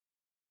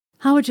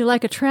How would you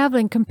like a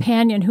traveling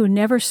companion who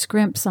never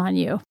scrimps on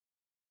you?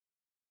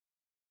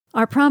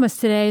 Our promise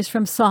today is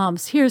from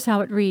Psalms. Here's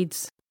how it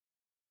reads.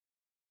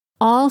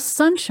 All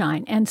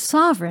sunshine and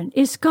sovereign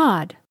is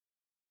God,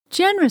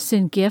 generous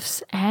in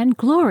gifts and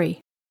glory.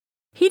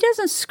 He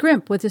doesn't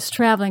scrimp with his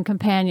traveling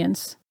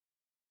companions.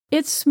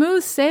 It's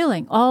smooth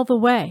sailing all the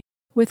way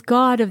with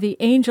God of the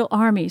angel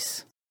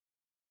armies.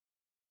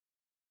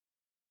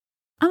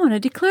 I want to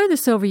declare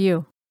this over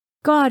you.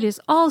 God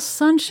is all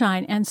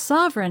sunshine and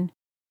sovereign.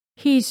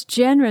 He's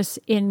generous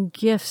in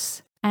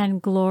gifts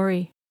and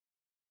glory.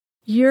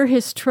 You're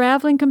his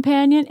traveling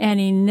companion, and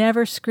he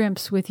never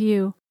scrimps with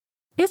you.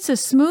 It's a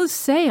smooth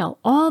sail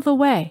all the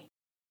way,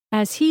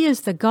 as he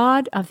is the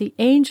God of the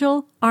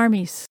angel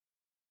armies.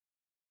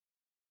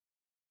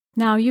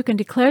 Now you can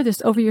declare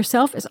this over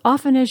yourself as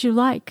often as you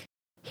like.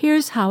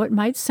 Here's how it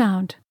might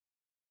sound.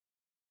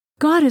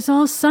 God is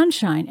all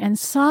sunshine and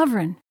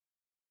sovereign.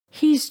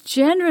 He's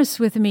generous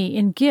with me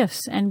in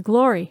gifts and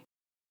glory.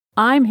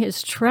 I'm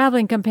his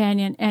traveling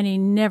companion, and he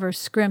never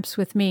scrimps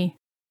with me.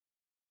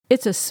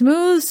 It's a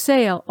smooth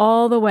sail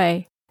all the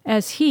way,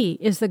 as he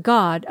is the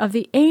God of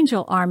the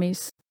angel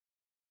armies.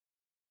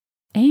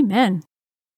 Amen.